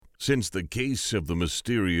Since the case of the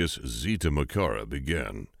mysterious Zeta Makara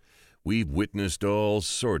began, we've witnessed all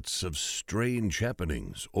sorts of strange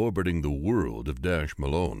happenings orbiting the world of Dash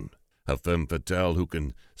Malone, a femme fatale who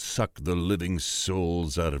can suck the living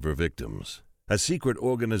souls out of her victims, a secret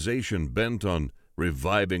organization bent on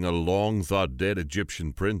reviving a long-thought-dead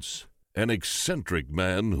Egyptian prince, an eccentric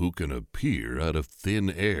man who can appear out of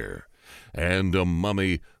thin air, and a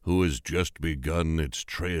mummy who has just begun its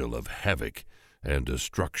trail of havoc and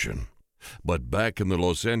destruction. But back in the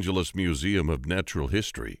Los Angeles Museum of Natural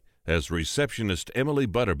History, as receptionist Emily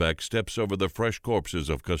Butterback steps over the fresh corpses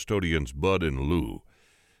of custodians Bud and Lou,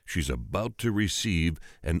 she's about to receive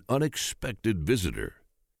an unexpected visitor.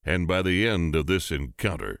 And by the end of this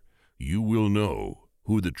encounter, you will know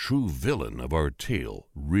who the true villain of our tale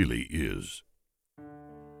really is.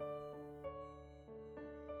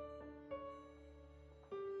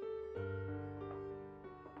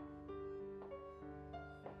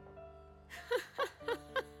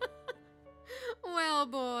 Well,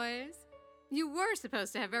 boys, you were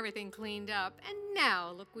supposed to have everything cleaned up, and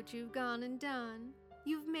now look what you've gone and done.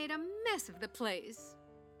 You've made a mess of the place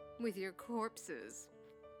with your corpses.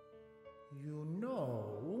 You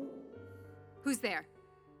know, Who's there?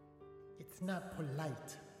 it's not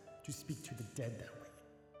polite to speak to the dead that way,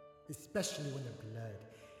 especially when the blood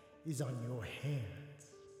is on your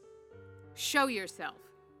hands. Show yourself.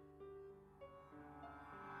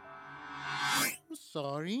 I'm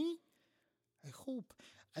sorry. I hope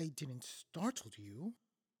I didn't startle you.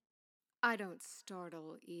 I don't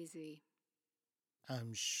startle easy.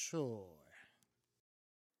 I'm sure.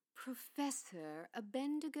 Professor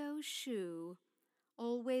Abendigo Shoe,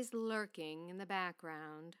 always lurking in the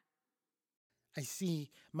background. I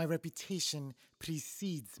see my reputation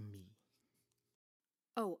precedes me.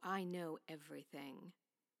 Oh, I know everything.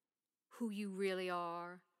 Who you really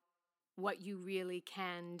are, what you really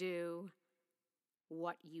can do,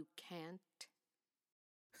 what you can't.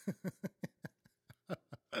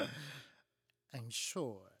 I'm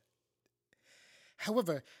sure.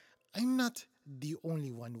 However, I'm not the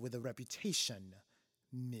only one with a reputation,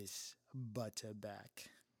 Miss Butterback.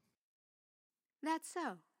 That's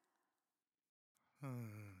so.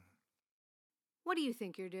 What do you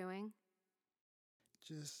think you're doing?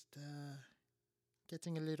 Just,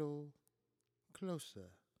 getting a little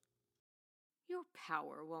closer. Your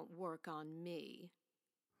power won't work on me.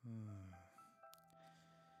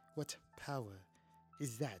 What power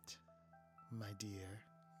is that, my dear?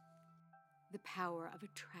 The power of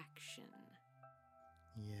attraction.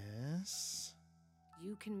 Yes,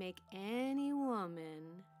 You can make any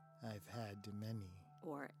woman, I've had many.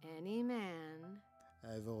 or any man,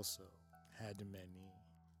 I've also had many.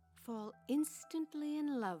 fall instantly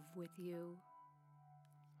in love with you.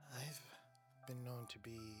 I've been known to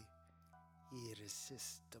be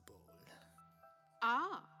irresistible.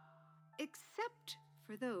 Ah, except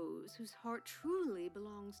for those whose heart truly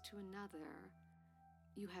belongs to another.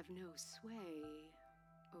 You have no sway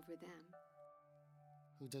over them.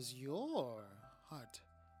 Who does your heart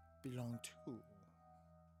belong to?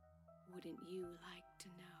 Wouldn't you like to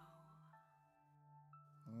know?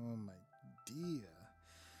 Oh, my dear.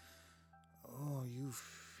 Oh, you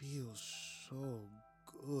feel so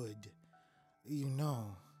good. You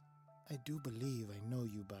know, I do believe I know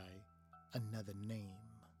you by another name.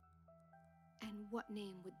 And what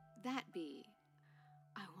name would that be,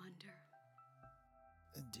 I wonder?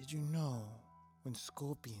 Did you know when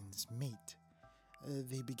scorpions mate,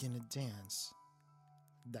 they begin a dance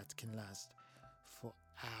that can last for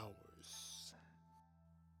hours?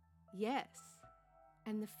 Yes,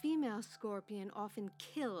 and the female scorpion often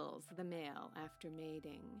kills the male after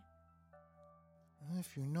mating.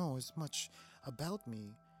 If you know as much about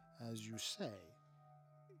me as you say,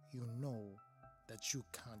 you know that you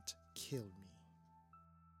can't kill me.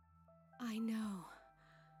 I know.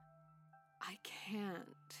 I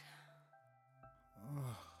can't.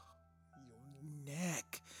 Oh, your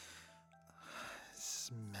neck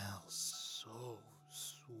smells so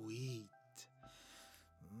sweet.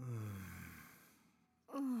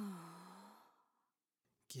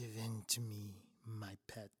 Give in to me, my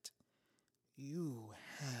pet. You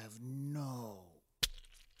have no.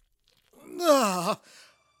 Ah!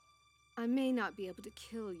 I may not be able to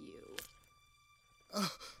kill you,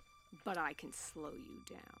 but I can slow you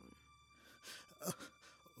down.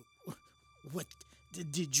 What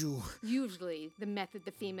did you? Usually, the method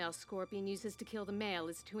the female scorpion uses to kill the male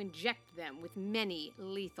is to inject them with many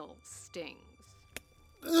lethal stings.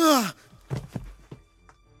 Ah!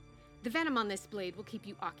 The venom on this blade will keep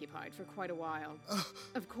you occupied for quite a while.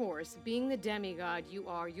 Of course, being the demigod you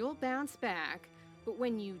are, you'll bounce back, but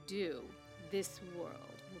when you do, this world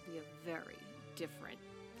will be very different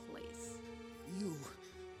place. You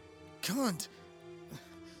can't.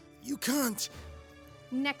 You can't.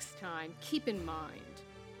 Next time, keep in mind,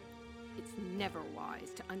 it's never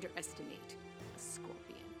wise to underestimate a scorpion.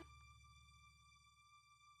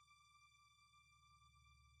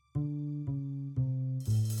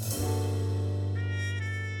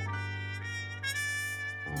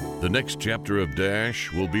 The next chapter of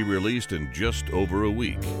Dash will be released in just over a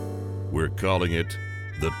week. We're calling it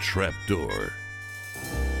The Trapdoor.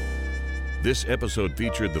 This episode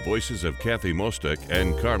featured the voices of Kathy Mostek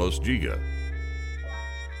and Carlos Giga.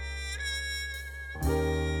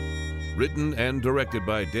 Written and directed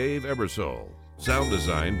by Dave Ebersol. Sound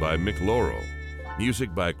design by Mick Laurel.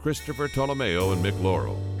 Music by Christopher Ptolomeo and Mick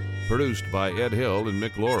Laurel. Produced by Ed Hill and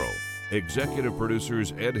Mick Laurel. Executive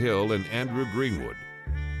producers Ed Hill and Andrew Greenwood.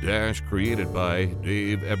 Dash created by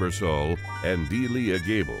Dave Ebersol and Delia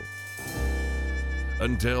Gable.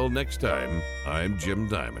 Until next time, I'm Jim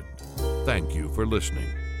Diamond. Thank you for listening.